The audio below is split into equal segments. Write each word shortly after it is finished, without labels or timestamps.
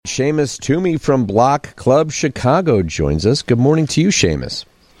Seamus Toomey from Block Club Chicago joins us. Good morning to you, Seamus.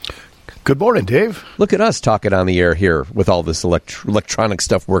 Good morning, Dave. Look at us talking on the air here with all this electronic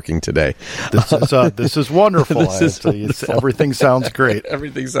stuff working today. This is wonderful. Everything sounds great.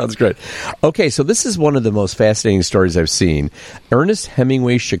 Everything sounds great. Okay, so this is one of the most fascinating stories I've seen. Ernest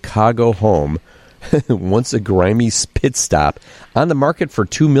Hemingway's Chicago home, once a grimy pit stop, on the market for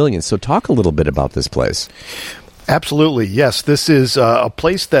 $2 million. So talk a little bit about this place. Absolutely, yes. This is a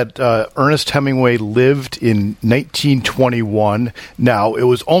place that Ernest Hemingway lived in 1921. Now, it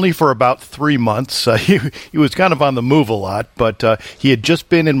was only for about 3 months. He was kind of on the move a lot, but he had just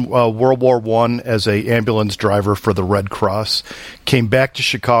been in World War I as an ambulance driver for the Red Cross, came back to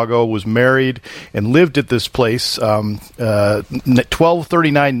Chicago, was married, and lived at this place,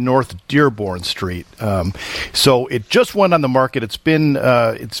 1239 North Dearborn Street. So it just went on the market. It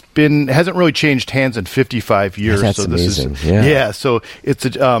hasn't really changed hands in 55 years. That's so amazing. So it's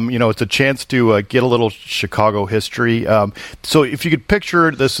a chance to get a little Chicago history. So if you could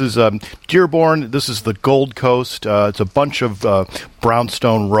picture, this is Dearborn. This is the Gold Coast. It's a bunch of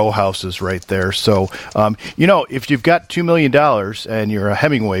brownstone row houses right there. So if you've got $2 million and you're a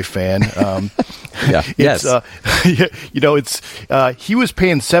Hemingway fan, he was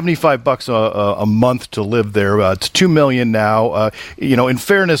paying $75 a month to live there. It's $2 million now. In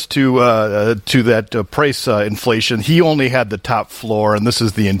fairness to that price inflation, he only had the top floor, and this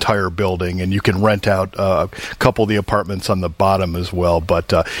is the entire building, and you can rent out a couple of the apartments on the bottom as well.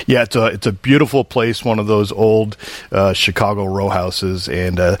 But it's a beautiful place, one of those old Chicago row houses,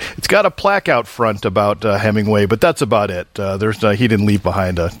 and it's got a plaque out front about Hemingway, but that's about it. He didn't leave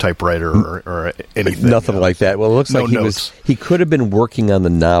behind a typewriter or anything. Nothing like that. Well, it looks like notes. He could have been working on the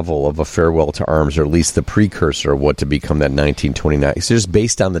novel of A Farewell to Arms, or at least the precursor of what to become that 1929. So just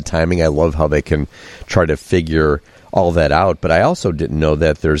based on the timing, I love how they can try to figure all that out. But I also didn't know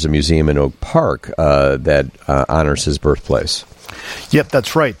that there's a museum in Oak Park that honors his birthplace. Yep,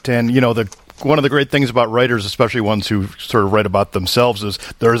 that's right. And, one of the great things about writers, especially ones who sort of write about themselves, is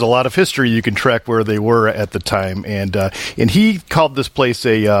there's a lot of history. You can track where they were at the time. And he called this place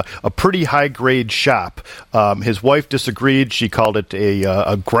a pretty high-grade shop. His wife disagreed. She called it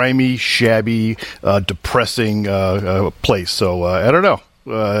a grimy, shabby, depressing place. So I don't know.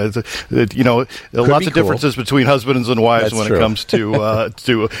 Lots of differences between husbands and wives. That's when true. It comes to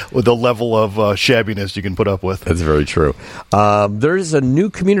the level of shabbiness you can put up with. That's very true. There's a new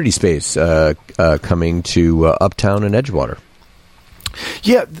community space coming to Uptown and Edgewater.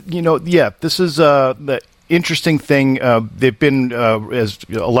 This is the interesting thing. They've been, as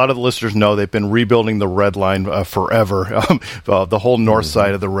a lot of the listeners know, they've been rebuilding the Red Line forever. The whole north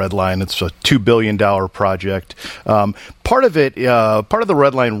side of the Red Line. It's a $2 billion project. Part of the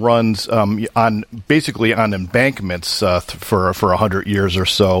Red Line runs on embankments for 100 years or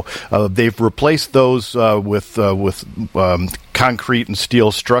so. They've replaced those with concrete and steel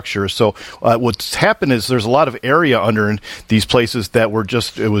structures. So what's happened is there's a lot of area under these places that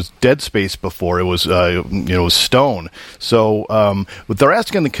it was dead space before. It was stone. So they're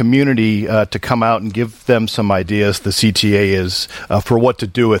asking the community to come out and give them some ideas. The CTA is for what to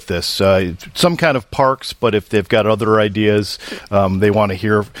do with this. Some kind of parks, but if they've got other ideas, they want to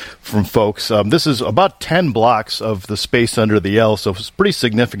hear from folks. This is about 10 blocks of the space under the L, so it's a pretty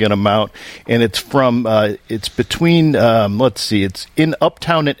significant amount. And it's it's between, it's in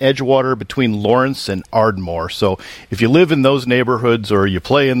Uptown and Edgewater between Lawrence and Ardmore. So if you live in those neighborhoods or you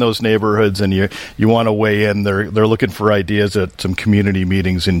play in those neighborhoods and you want to weigh in, they're looking for ideas at some community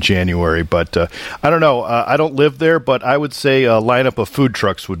meetings in January. But I don't know. I don't live there, but I would say a lineup of food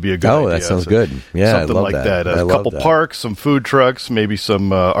trucks would be a good idea. Oh, that sounds good. Yeah, something I love like that. A couple parks, some food trucks, maybe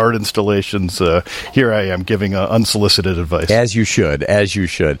some art installations. Here I am giving unsolicited advice. As you should.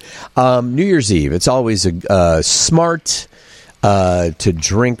 New Year's Eve, it's always smart to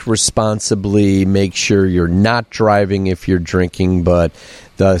drink responsibly. Make sure you're not driving if you're drinking, but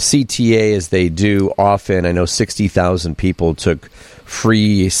the CTA, as they do often, I know 60,000 people took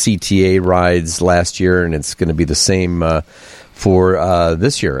free CTA rides last year, and it's going to be the same for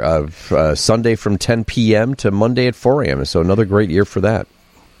this year, Sunday from 10 p.m. to Monday at 4 a.m. So another great year for that.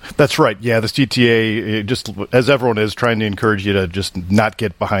 That's right. Yeah, the CTA, just as everyone is, trying to encourage you to just not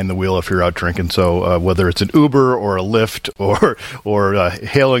get behind the wheel if you're out drinking. So whether it's an Uber or a Lyft or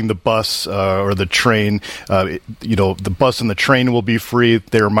hailing the bus or the train, the bus and the train will be free.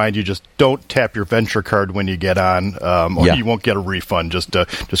 They remind you, just don't tap your Venture card when you get on, or you won't get a refund. Just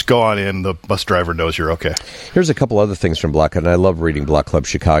go on in. The bus driver knows you're okay. Here's a couple other things from Block, and I love reading Block Club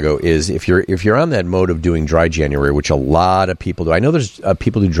Chicago. Is if you're on that mode of doing dry January, which a lot of people do. I know there's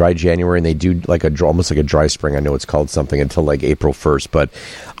people who dry January, and they do like almost like a dry spring. I know it's called something until like April 1st, but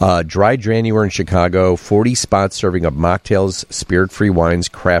dry January in Chicago, 40 spots serving up mocktails, spirit-free wines,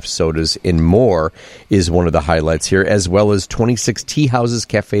 craft sodas, and more is one of the highlights here, as well as 26 tea houses,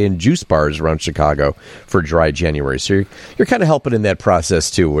 cafe, and juice bars around Chicago for dry January. So you're kind of helping in that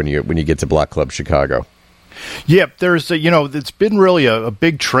process too when you get to Block Club Chicago. Yeah, there's it's been really a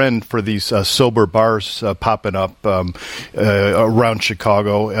big trend for these sober bars popping up around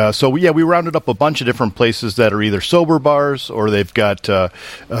Chicago. So we rounded up a bunch of different places that are either sober bars or they've got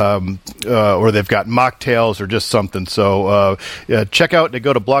mocktails or just something. So check out and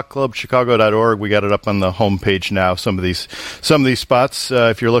go to blockclubchicago.org. We got it up on the homepage now. Some of these spots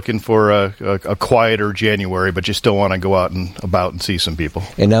if you're looking for a quieter January, but you still want to go out and about and see some people.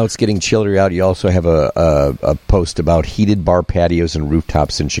 And now it's getting chillier out. You also have a post about heated bar patios and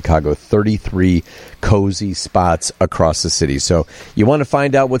rooftops in Chicago, 33 cozy spots across the city. So you want to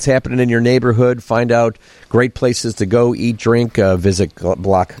find out what's happening in your neighborhood, find out great places to go, eat, drink, visit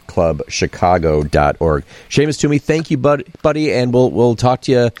blockclubchicago.org. Seamus Toomey, thank you, buddy, and we'll talk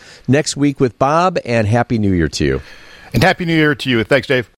to you next week with Bob, and Happy New Year to you. And Happy New Year to you. Thanks, Dave.